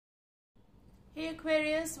Hey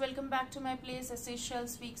Aquarius, welcome back to my place.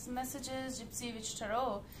 SOULMATES, GYPSY Witch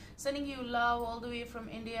Tarot, sending you love all the way from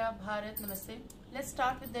India. Bharat, namaste. Let's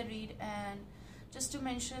start with the read, and just to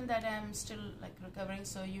mention that I'm still recovering,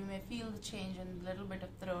 so you may feel the change in a little bit of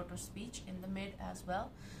throat or speech in the mid as well.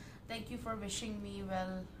 Thank you for wishing me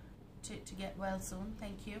well to get well soon.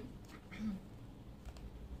 Thank you.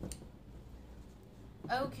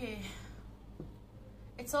 Okay,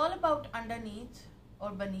 it's all about underneath or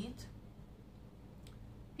beneath.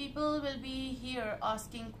 People will be here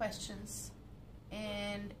asking questions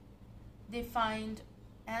and they find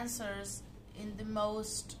answers in the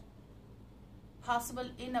most possible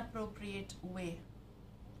inappropriate way.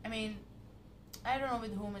 I mean, I don't know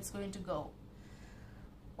with whom it's going to go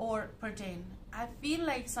or pertain. I feel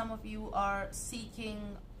like some of you are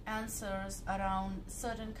seeking answers around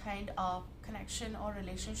certain kind of connection or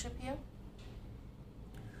relationship here.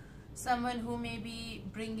 Someone who may be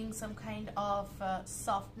bringing some kind of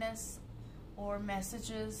softness or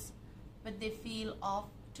messages, but they feel off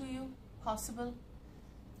to you, possible.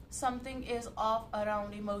 Something is off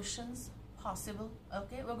around emotions, possible.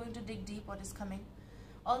 Okay, we're going to dig deep what is coming.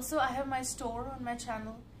 Also, I have my store on my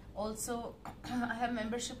channel. Also, I have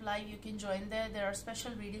membership live. You can join there. There are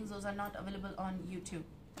special readings. Those are not available on YouTube.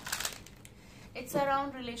 It's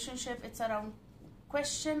around relationship. It's around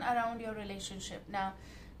question around your relationship. Now,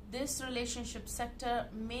 this relationship sector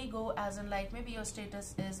may go as in maybe your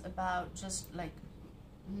status is about just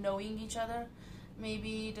knowing each other.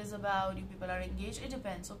 Maybe it is about you people are engaged. It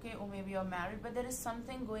depends, okay? Or maybe you're married. But there is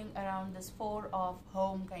something going around this Four of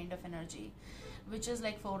Home kind of energy, which is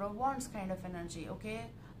like Four of Wands kind of energy, okay?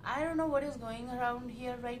 I don't know what is going around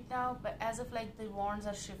here right now, but as if the wands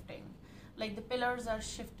are shifting. The pillars are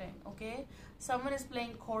shifting, okay? Someone is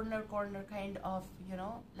playing corner kind of,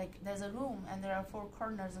 there's a room and there are four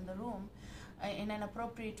corners in the room in an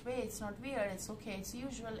appropriate way. It's not weird, it's okay, it's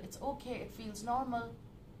usual, it's okay, it feels normal.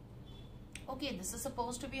 Okay, this is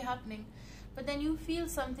supposed to be happening, but then you feel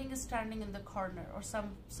something is standing in the corner, or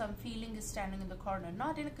some feeling is standing in the corner,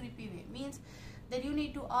 not in a creepy way. It means that you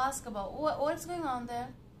need to ask about what's going on there.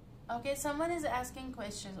 Okay, someone is asking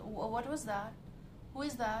questions. What was that? Who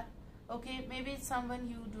is that? Okay, maybe it's someone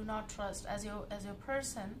you do not trust as your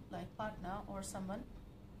person, like partner or someone.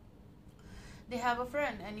 They have a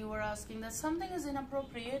friend and you were asking that something is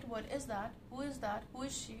inappropriate. What is that? Who is that? Who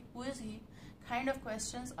is she? Who is he? Kind of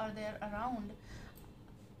questions are there around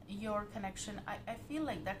your connection. I feel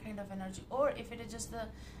like that kind of energy. Or if it is just the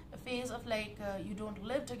phase of you don't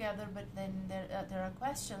live together, but then there are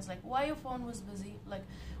questions like why your phone was busy,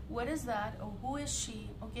 what is that, or who is she?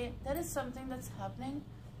 Okay, that is something that's happening.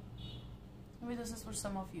 Maybe this is for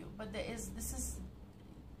some of you, but this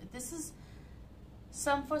is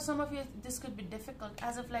for some of you this could be difficult,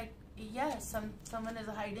 as if yes, someone is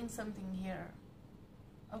hiding something here.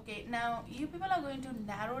 Okay, now you people are going to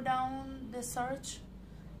narrow down the search,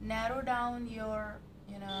 narrow down your,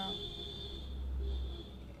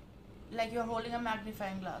 you're holding a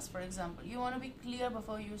magnifying glass, for example. You want to be clear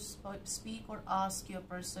before you speak or ask your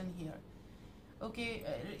person here. Okay,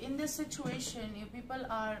 in this situation, you people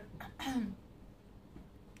are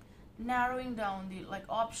narrowing down the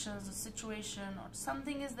options, the situation, or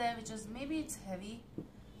something is there which is maybe it's heavy.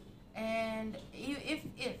 And if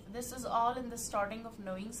this is all in the starting of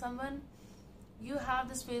knowing someone, you have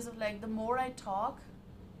this phase of the more I talk,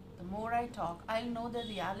 I'll know the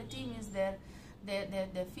reality, means their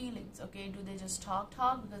feelings. Okay, do they just talk,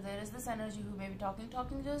 because there is this energy who may be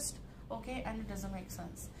talking just, okay, and it doesn't make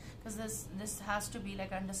sense, because this has to be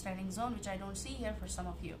understanding zone, which I don't see here for some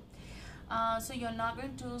of you. So you're not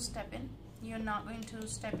going to step in. You're not going to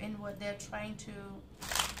step in what they're trying to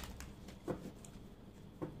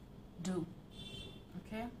do.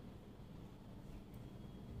 Okay.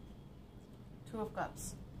 Two of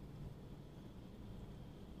Cups.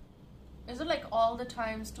 Is it all the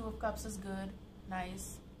times Two of Cups is good,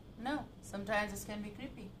 nice? No. Sometimes this can be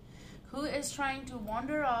creepy. Who is trying to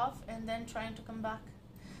wander off and then trying to come back?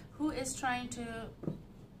 Who is trying to...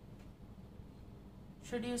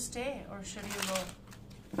 Should you stay or should you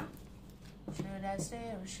go? Should I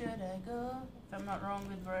stay or should I go? If I'm not wrong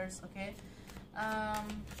with words, okay?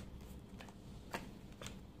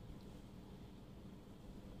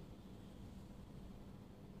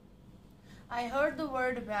 I heard the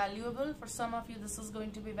word valuable. For some of you, this is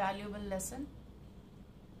going to be valuable lesson.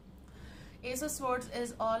 Ace of Swords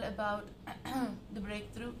is all about the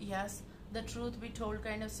breakthrough, yes. The truth be told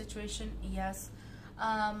kind of situation, yes.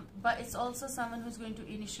 But it's also someone who's going to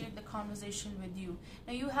initiate the conversation with you.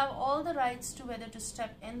 Now you have all the rights to whether to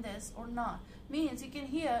step in this or not. Means you can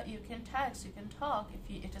hear, you can text, you can talk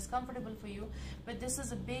if it is comfortable for you, but this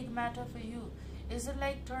is a big matter for you. Is it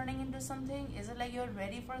like turning into something? Is it like you're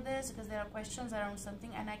ready for this? Because there are questions around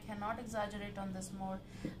something, and I cannot exaggerate on this more.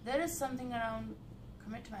 There is something around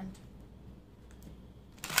commitment.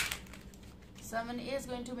 Someone is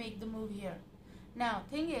going to make the move here. Now,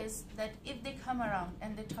 thing is that if they come around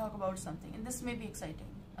and they talk about something, and this may be exciting,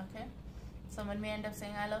 okay? Someone may end up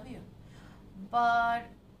saying, I love you. But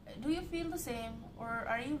do you feel the same, or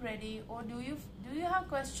are you ready, or do you have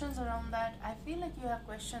questions around that? I feel like you have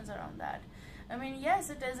questions around that. I mean, yes,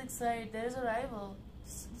 it is exciting. There is arrival.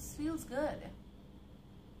 This feels good.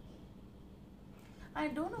 I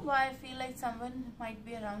don't know why I feel like someone might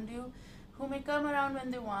be around you who may come around when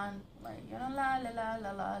they want, like, you know, la la la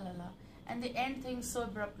la la la la, and they end things so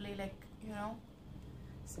abruptly, like, you know,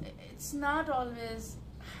 it's not always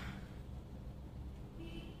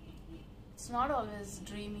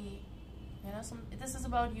dreamy, you know. This is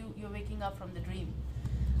about you're waking up from the dream,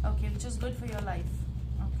 okay, which is good for your life.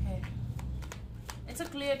 Okay, it's a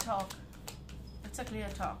clear talk. It's a clear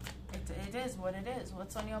talk. It is what it is.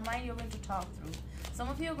 What's on your mind, you're going to talk through. Some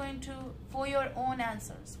of you are going to, for your own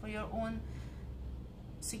answers, for your own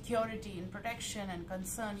security and protection and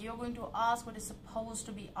concern, you're going to ask what is supposed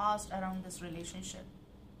to be asked around this relationship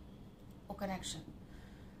or connection.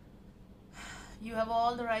 You have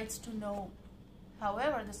all the rights to know.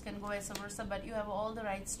 However, this can go vice versa, but you have all the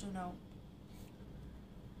rights to know.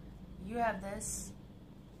 You have this.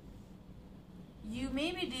 You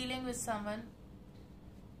may be dealing with someone.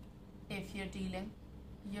 If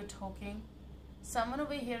you're talking, someone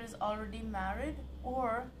over here is already married,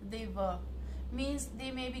 or they were. Means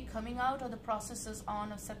they may be coming out, or the process is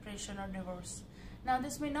on of separation or divorce. Now,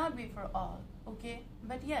 this may not be for all, okay?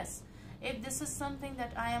 But yes, if this is something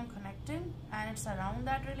that I am connecting and it's around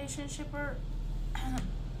that relationship or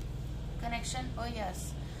connection, oh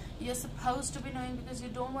yes, you're supposed to be knowing, because you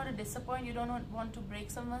don't want to disappoint, you don't want to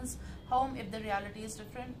break someone's home if the reality is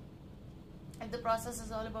different. If the process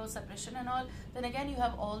is all about separation and all, then again you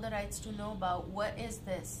have all the rights to know about what is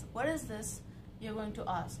this? What is this? You're going to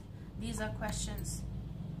ask. These are questions.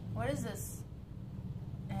 What is this?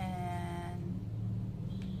 And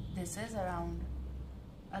this is around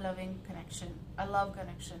a loving connection, a love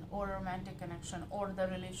connection, or a romantic connection, or the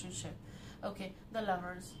relationship. Okay, the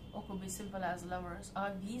lovers, or could be simple as lovers.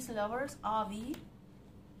 Are these lovers? Are we?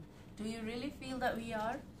 Do you really feel that we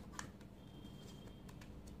are?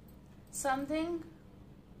 Something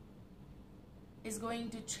is going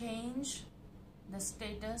to change the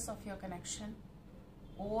status of your connection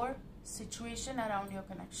or situation around your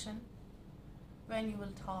connection when you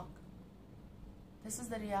will talk. This is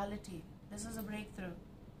the reality. This is a breakthrough.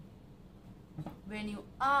 When you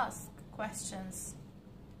ask questions,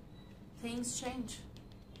 things change.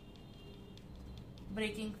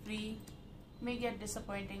 Breaking free may get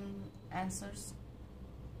disappointing answers,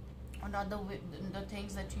 or not the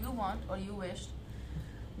things that you want or you wished.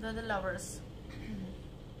 They're the lovers.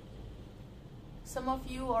 Some of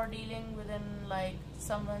you are dealing within, like,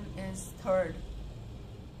 someone is third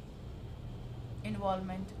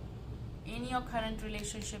involvement in your current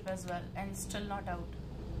relationship as well, and still not out.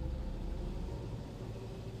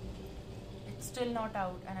 It's still not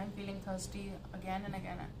out, and I'm feeling thirsty again and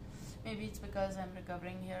again. Maybe it's because I'm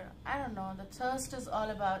recovering here. I don't know. The thirst is all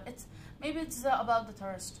about, maybe it's about the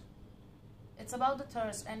thirst. It's about the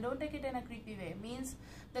thirst, and don't take it in a creepy way. It means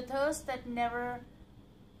the thirst that never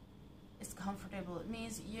is comfortable. It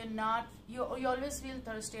means you always feel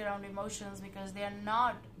thirsty around emotions because they are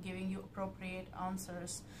not giving you appropriate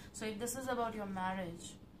answers. So if this is about your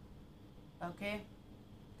marriage, okay,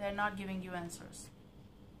 they're not giving you answers.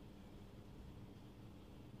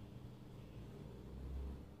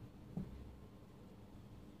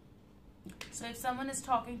 So if someone is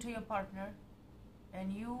talking to your partner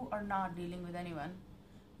and you are not dealing with anyone,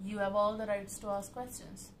 you have all the rights to ask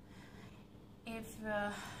questions. If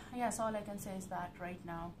yes, all I can say is that right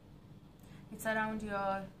now it's around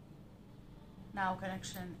your now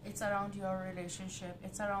connection, it's around your relationship,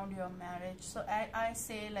 it's around your marriage. So I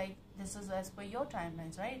say, like, this is as per your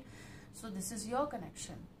timelines, right? So this is your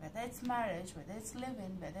connection, whether it's marriage, whether it's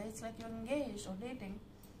living, whether it's like you're engaged or dating.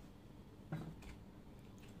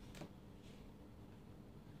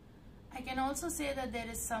 I can also say that there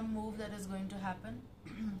is some move that is going to happen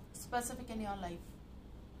specific in your life.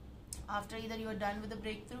 After either you are done with the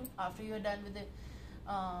breakthrough, after you are done with the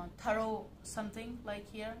thorough something,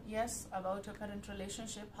 like here, yes, about your current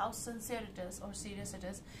relationship, how sincere it is or serious it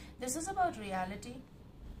is. This is about reality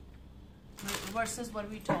versus what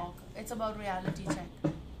we talk. It's about reality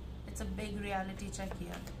check. It's a big reality check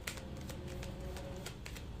here.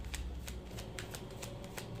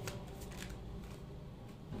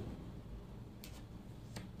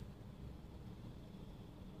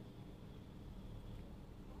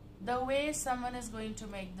 the way someone is going to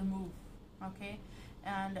make the move. Okay,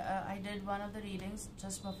 and I did one of the readings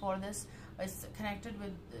just before this. It's connected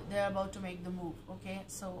with they're about to make the move. Okay,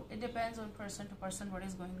 so it depends on person to person what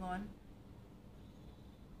is going on.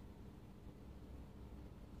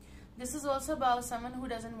 This is also about someone who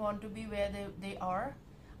doesn't want to be where they are,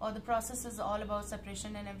 or the process is all about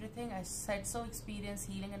separation and everything. I said so, experience,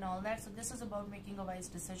 healing and all that. So this is about making a wise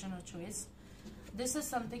decision or choice. This is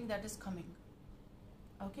something that is coming.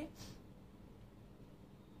 Okay,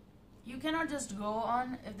 you cannot just go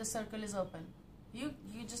on if the circle is open. You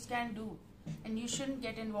just can't do, and you shouldn't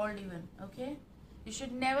get involved even. Okay, you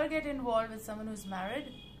should never get involved with someone who's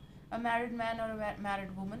married, a married man or a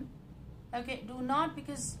married woman. Okay, do not,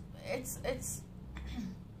 because it's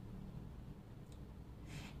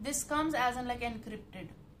this comes as in like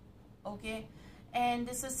encrypted. Okay, and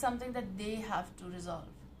this is something that they have to resolve.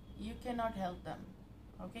 You cannot help them.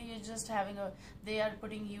 Okay, you're just having they are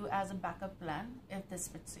putting you as a backup plan if this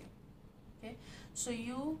fits you. Okay, so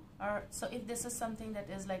if this is something that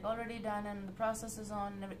is like already done and the process is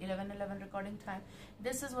on 11/11 recording time,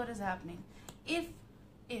 this is what is happening. If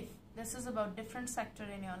this is about different sector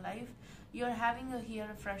in your life, you're having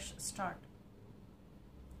a fresh start.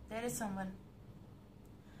 There is someone,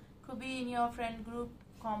 could be in your friend group,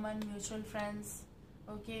 common mutual friends.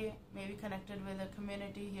 Okay, maybe connected with a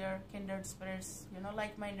community here, kindred spirits, you know,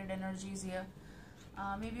 like-minded energies here.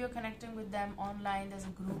 Maybe you're connecting with them online. There's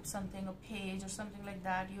a group, something, a page or something like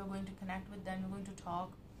that. You're going to connect with them. You're going to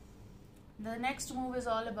talk. The next move is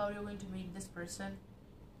all about you're going to meet this person.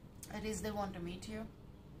 At least they want to meet you.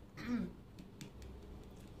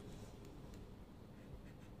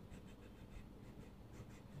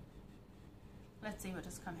 Let's see what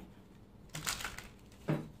is coming.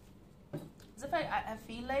 As if I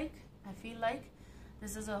feel like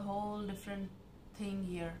this is a whole different thing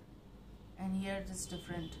here, and here it is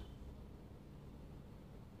different.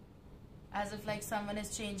 As if like someone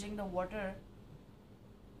is changing the water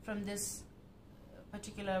from this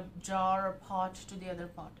particular jar or pot to the other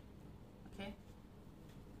pot. Okay.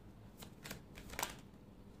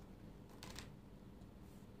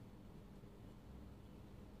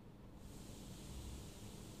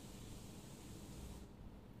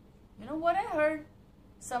 You know what I heard?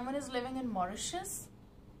 Someone is living in Mauritius.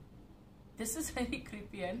 This is very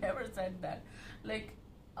creepy. I never said that. Like,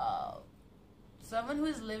 someone who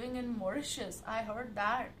is living in Mauritius. I heard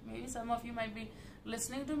that. Maybe some of you might be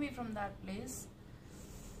listening to me from that place.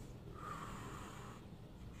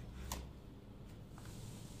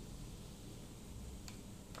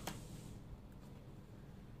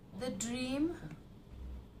 The dream.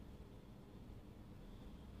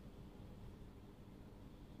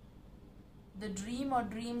 The dream or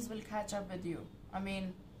dreams will catch up with you. I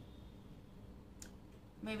mean,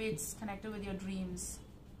 maybe it's connected with your dreams.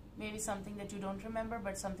 Maybe something that you don't remember,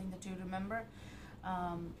 but something that you remember.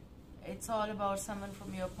 It's all about someone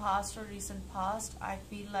from your past or recent past. I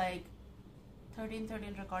feel like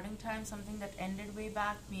 13/13 recording time, something that ended way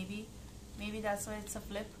back. Maybe that's why it's a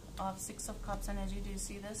flip of 6 of Cups energy. Do you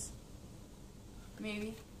see this?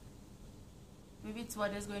 Maybe it's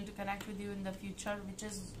what is going to connect with you in the future,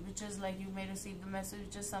 which is like you may receive the message,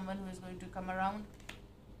 which is someone who is going to come around.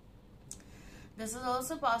 This is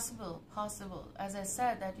also possible, as I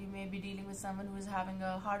said, that you may be dealing with someone who is having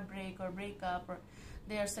a heartbreak or breakup, or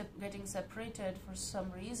they are getting separated for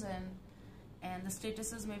some reason, and the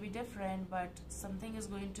statuses may be different, but something is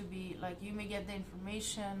going to be like you may get the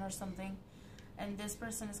information or something, and this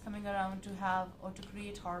person is coming around to have or to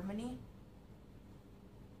create harmony.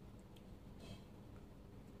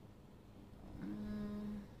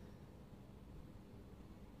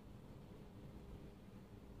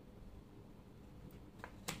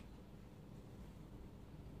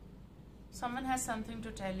 Someone has something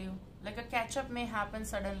to tell you. Like a catch-up may happen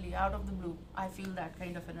suddenly, out of the blue. I feel that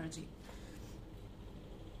kind of energy.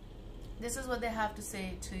 This is what they have to say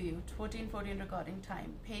to you. 14/14 recording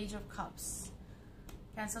time. Page of Cups.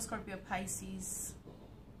 Cancer, Scorpio, Pisces.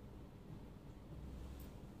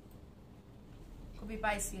 Could be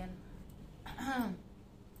Piscean.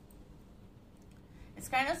 It's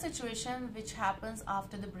kind of situation which happens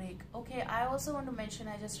after the break. Okay, I also want to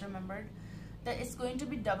mention, I just remembered, that it's going to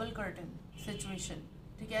be double curtain situation.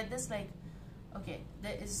 To get this, like, okay,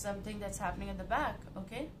 there is something that's happening at the back,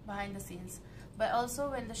 okay, behind the scenes. But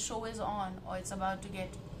also when the show is on, or it's about to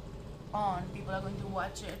get on, people are going to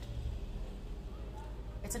watch it.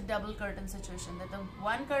 It's a double curtain situation, that the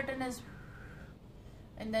one curtain is,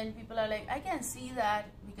 and then people are like, I can't see that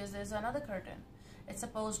because there's another curtain. It's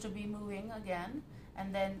supposed to be moving again,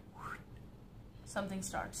 and then something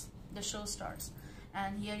starts, the show starts.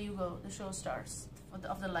 And here you go, the show starts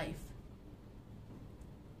of the life.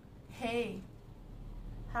 Hey,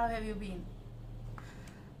 how have you been?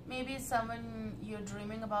 Maybe it's someone you're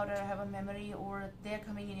dreaming about or have a memory, or they're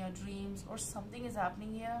coming in your dreams, or something is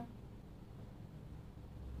happening here.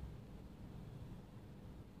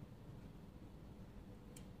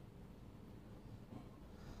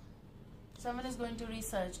 Someone is going to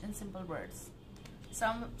research in simple words.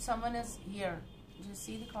 Someone is here. Do you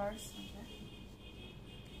see the cards?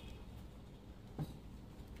 Okay.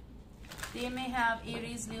 They may have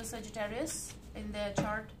Aries, Leo, Sagittarius in their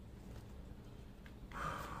chart.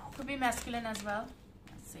 Could be masculine as well.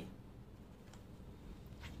 Let's see.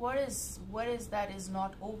 What is that is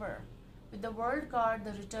not over? With the World card,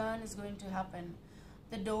 the return is going to happen.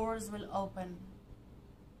 The doors will open.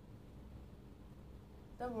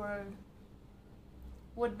 The world.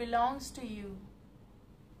 What belongs to you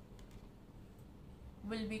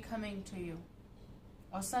will be coming to you,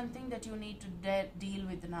 or something that you need to deal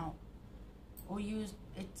with now, or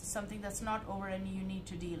it's something that's not over and you need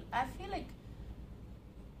to deal. I feel like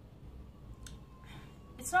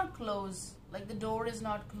it's not closed, like the door is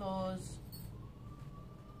not closed,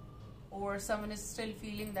 or someone is still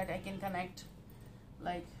feeling that I can connect,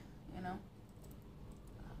 like, you know.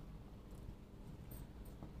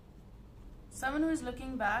 Someone who is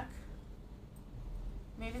looking back,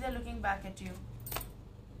 maybe they're looking back at you.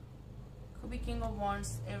 Could be King of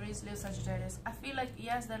Wands, Aries, Leo, Sagittarius. I feel like,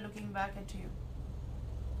 yes, they're looking back at you.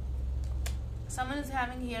 Someone is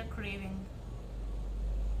having here craving.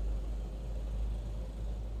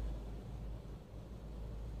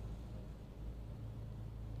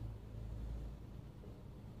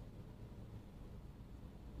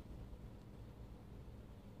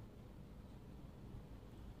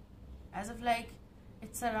 As if like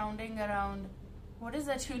it's surrounding around, what is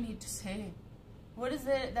that you need to say? What is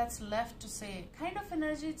there that's left to say? Kind of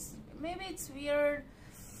energy. Maybe it's weird.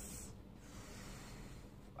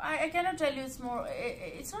 I cannot tell you. It's more.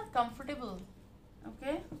 It's not comfortable.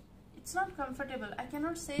 Okay, it's not comfortable. I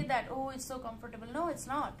cannot say that. Oh, it's so comfortable. No, it's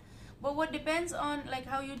not. But what depends on like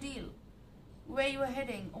how you deal, where you are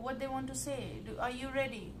heading, what they want to say. Are you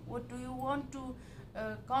ready? What do you want to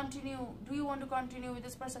continue? Do you want to continue with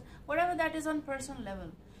this person? Whatever that is on personal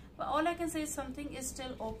level. But all I can say is something is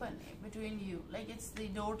still open between you. Like it's the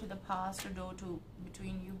door to the past, or door to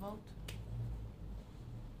between you both.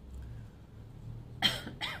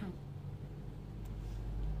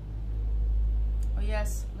 Oh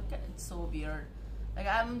yes, look at it. It's so weird. Like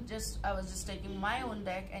I was just taking my own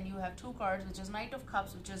deck, and you have two cards, which is Knight of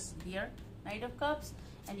Cups, which is here, Knight of Cups,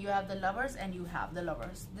 and you have the Lovers, and you have the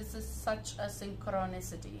Lovers. This is such a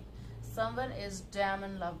synchronicity. Someone is damn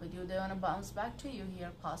in love with you. They want to bounce back to you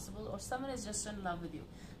here, possible, or someone is just in love with you.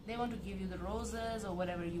 They want to give you the roses or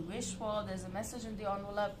whatever you wish for. There's a message in the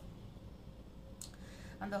envelope,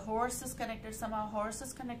 and the horse is connected. Somehow horse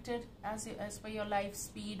is connected as per your life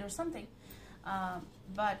speed or something.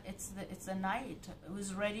 But it's a knight who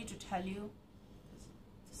is ready to tell you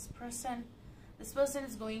this person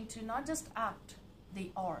is going to not just act,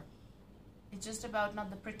 they are. It's just about not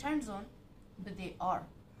the pretend zone, but they are.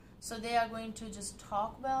 So they are going to just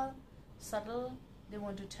talk well, subtle. They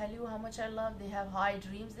want to tell you how much I love. They have high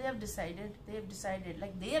dreams. They have decided.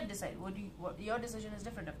 What your decision is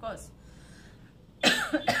different, of course.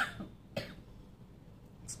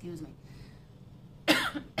 Excuse me.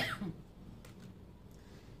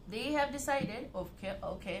 They have decided,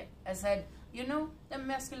 okay, I said, you know, the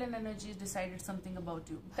masculine energy has decided something about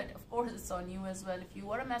you. But of course it's on you as well. If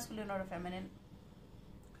you are a masculine or a feminine,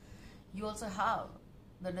 you also have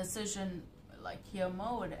the decision like here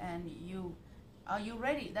mode, and are you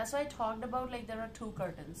ready? That's why I talked about like there are two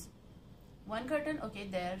curtains. One curtain, okay,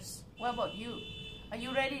 there's, what about you? Are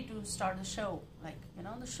you ready to start the show? Like, you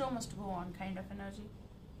know, the show must go on kind of energy.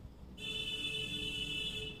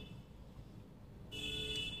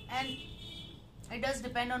 And it does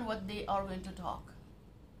depend on what they are going to talk.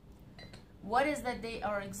 What is that they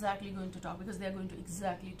are exactly going to talk? Because they are going to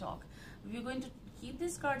exactly talk. If you're going to keep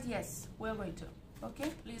this card, yes, we're going to.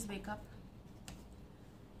 Okay, please wake up.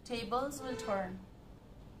 Tables will turn.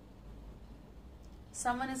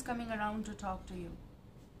 Someone is coming around to talk to you.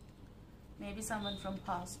 Maybe someone from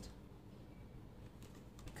past.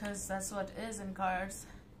 Because that's what is in cards.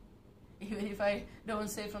 Even if I don't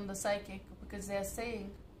say from the psychic, because they're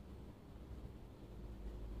saying.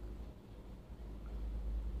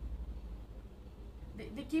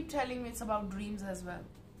 They keep telling me it's about dreams as well.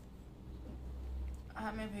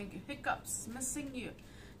 I'm having hiccups, missing you.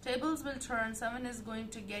 Tables will turn. Someone is going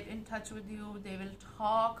to get in touch with you. They will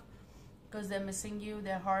talk because they're missing you.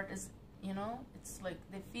 Their heart is you know, it's like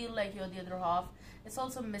they feel like you're the other half. It's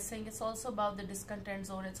also missing. It's also about the discontent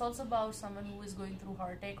zone. It's also about someone who is going through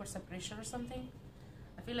heartache or separation or something.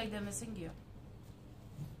 I feel like they're missing you.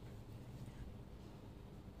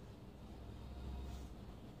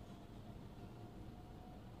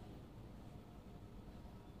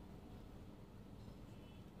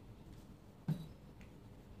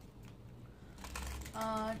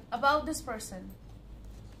 About this person.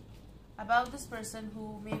 About this person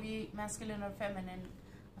who may be masculine or feminine.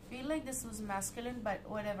 I feel like this was masculine, but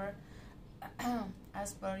whatever.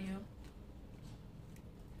 As per you.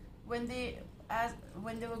 When they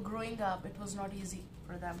were growing up, it was not easy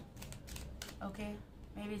for them. Okay?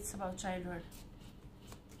 Maybe it's about childhood.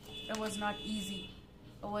 It was not easy.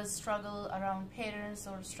 It was struggle around parents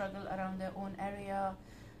or struggle around their own area.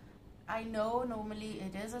 I know normally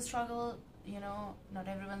it is a struggle. You know, not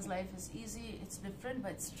everyone's life is easy. It's different,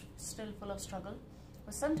 but it's still full of struggle.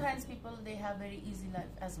 But sometimes people, they have very easy life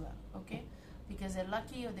as well. Okay? Because they're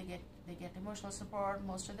lucky or they get emotional support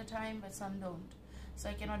most of the time, but some don't. So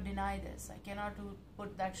I cannot deny this. I cannot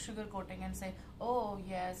put that sugar coating and say, oh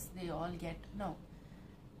yes, they all get. No.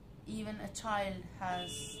 Even a child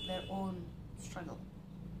has their own struggle.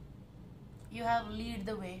 You have lead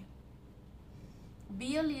the way.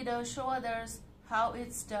 Be a leader, show others how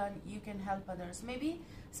it's done. You can help others. Maybe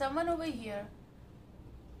someone over here,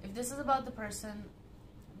 if this is about the person,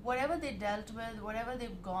 whatever they dealt with, whatever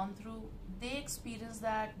they've gone through, they experienced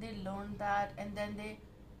that, they learned that, and then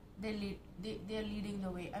they're leading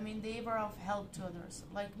the way. I mean, they were of help to others.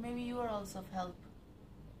 Like maybe you are also of help.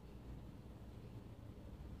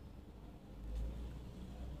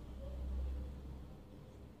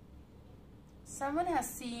 Someone has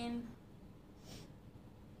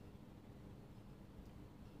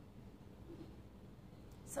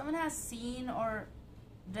seen or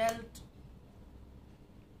dealt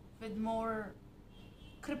with more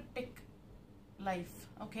cryptic life.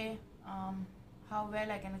 Okay, how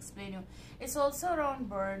well I can explain you. It's also around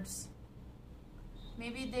birds.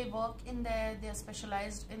 Maybe they work in there, they're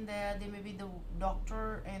specialized in there, they may be the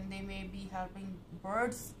doctor and they may be helping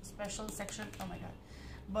birds special section. Oh my god,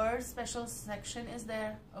 birds special section is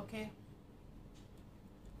there. Okay,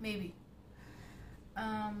 maybe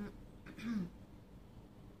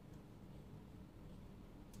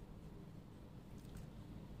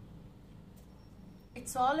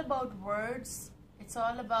it's all about words. It's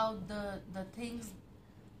all about the things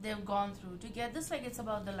they've gone through to get this. Like it's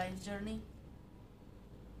about the life journey.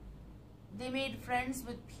 They made friends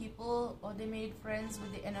with people, or they made friends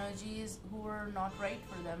with the energies who were not right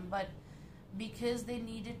for them, but because they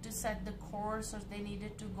needed to set the course, or they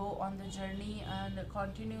needed to go on the journey and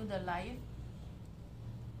continue the life,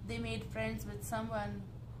 they made friends with someone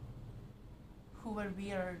who were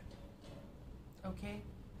weird. Okay,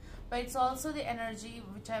 but it's also the energy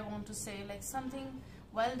which I want to say, like something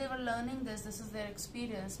while they were learning this is their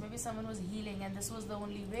experience. Maybe someone was healing and this was the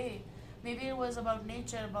only way. Maybe it was about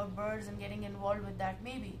nature, about birds and getting involved with that.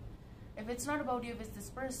 Maybe if it's not about you, if it's this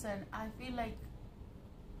person, I feel like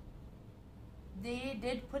they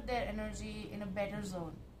did put their energy in a better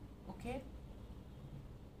zone. Okay,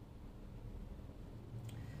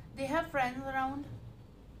 they have friends around.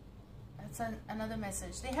 That's another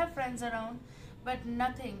message. They have friends around, but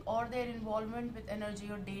nothing, or their involvement with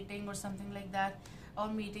energy or dating or something like that, or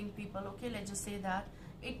meeting people, okay, let's just say that,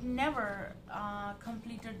 it never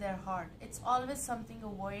completed their heart. It's always something, a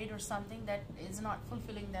void or something that is not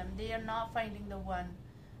fulfilling them. They are not finding the one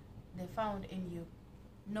they found in you.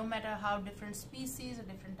 No matter how different species or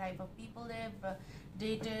different type of people they've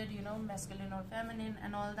dated, you know, masculine or feminine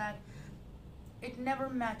and all that, it never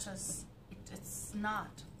matches. It's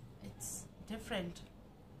not. It's different.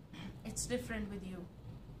 It's different with you.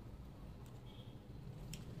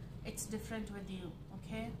 It's different with you,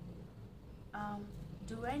 okay?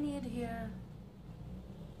 Do I need here?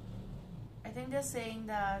 I think they're saying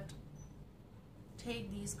that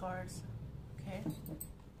take these cards, okay?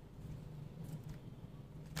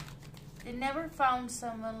 They never found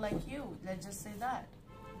someone like you, let's just say that.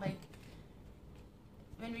 Like,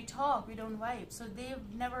 when we talk, we don't vibe. So they've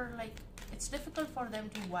never, like, it's difficult for them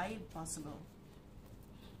to vibe possible.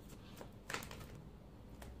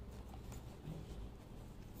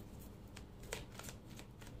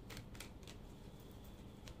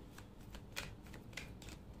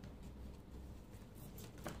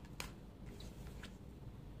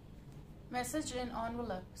 Message in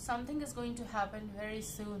envelope. Something is going to happen very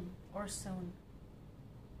soon or soon.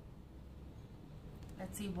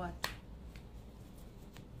 Let's see what.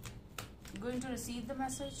 You're going to receive the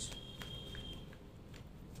message.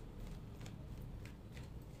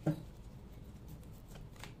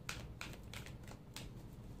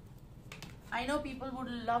 I know people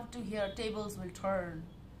would love to hear tables will turn.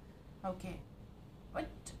 Okay. But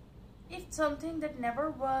if something that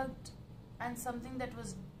never worked and something that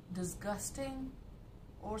was disgusting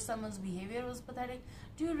or someone's behavior was pathetic,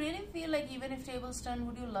 do you really feel like even if tables turn,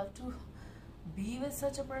 would you love to be with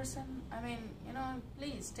such a person? I mean, you know,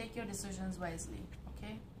 please take your decisions wisely,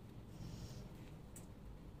 okay?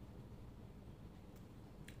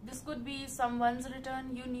 This could be someone's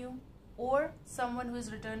return you knew, or someone who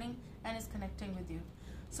is returning and is connecting with you.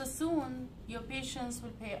 So soon your patience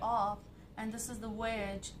will pay off, and this is the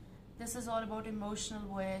voyage. This is all about emotional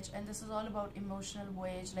voyage, and this is all about emotional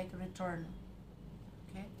voyage like return.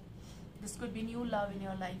 Okay? This could be new love in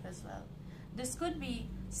your life as well. This could be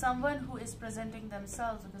someone who is presenting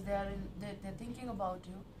themselves because they're thinking about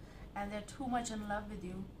you and they're too much in love with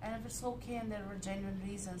you, and if it's okay and there were genuine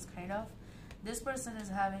reasons, kind of, this person is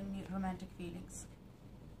having romantic feelings.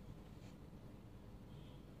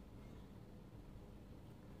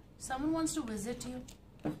 Someone wants to visit you.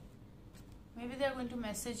 Maybe they're going to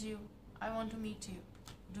message you, I want to meet you.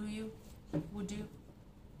 Do you? Would you?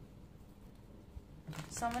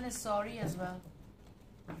 Someone is sorry as well.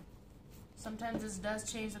 Sometimes this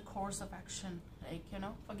does change the course of action, like, you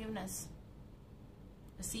know, forgiveness.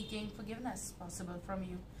 Seeking forgiveness possible from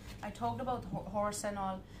you. I talked about horse and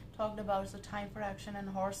all, talked about the time for action, and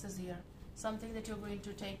horse is here. Something that you're going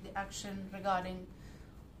to take the action regarding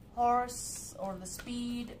horse or the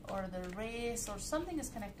speed or the race or something is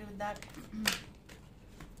connected with that.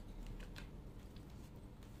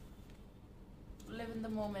 Live in the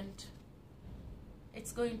moment.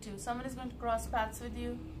 It's going to, someone is going to cross paths with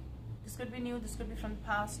you. This could be new, this could be from the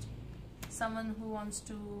past. Someone who wants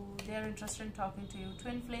to, they're interested in talking to you.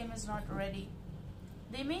 Twin flame is not ready.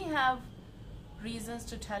 They may have reasons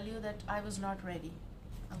to tell you that I was not ready.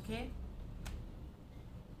 Okay?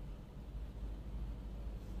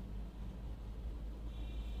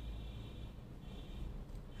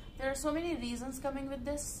 There are so many reasons coming with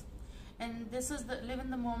this, and this is the live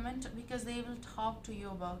in the moment, because they will talk to you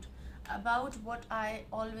about what I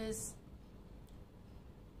was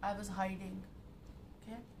hiding.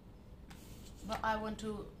 Okay, but I want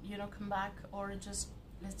to, you know, come back, or just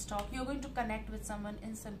let's talk. You're going to connect with someone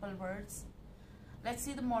in simple words. Let's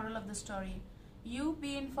see the moral of the story. You've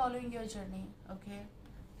been following your journey. Okay,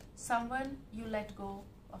 someone you let go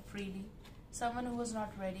of freely, someone who was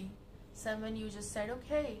not ready, someone you just said,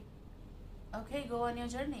 okay, go on your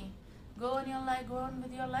journey, go on your life, go on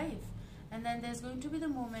with your life. And then there's going to be the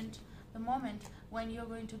moment when you're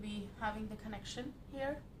going to be having the connection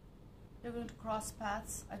here. You're going to cross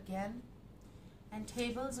paths again, and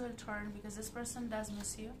tables will turn, because this person does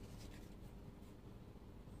miss you.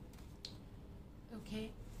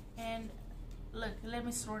 Okay, and look, let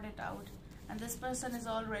me sort it out. And this person is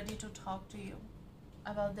all ready to talk to you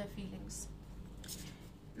about their feelings.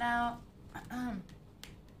 Now,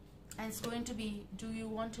 and it's going to be, do you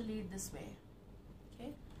want to lead this way?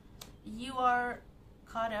 Okay, you are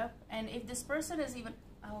caught up, and if this person is even,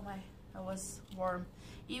 oh my, that was warm.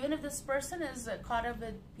 Even if this person is caught up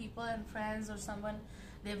with people and friends or someone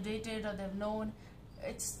they've dated or they've known,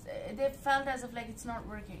 they've felt as if like it's not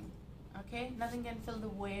working. Okay, nothing can fill the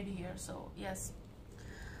void here. So yes,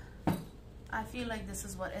 I feel like this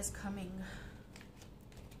is what is coming.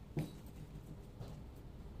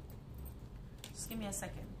 Just give me a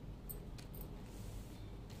second.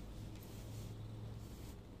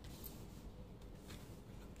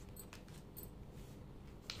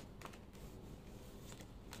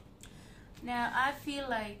 Now, I feel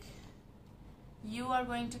like you are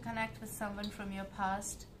going to connect with someone from your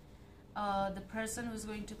past. The person who's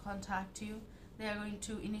going to contact you, they are going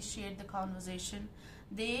to initiate the conversation.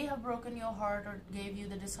 They have broken your heart or gave you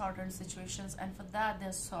the disheartened situations, and for that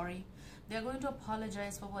they're sorry. They're going to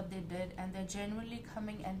apologize for what they did, and they're genuinely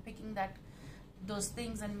coming and picking those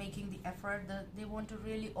things and making the effort. They want to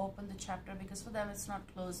really open the chapter, because for them it's not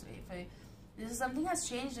closed. This is something has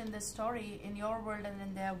changed in this story, in your world and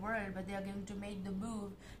in their world, but they are going to make the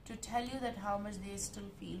move to tell you that how much they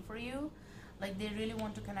still feel for you, like they really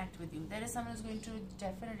want to connect with you. There is someone who's going to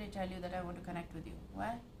definitely tell you that I want to connect with you.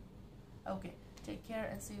 What? Okay, take care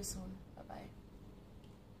and see you soon. Bye-bye.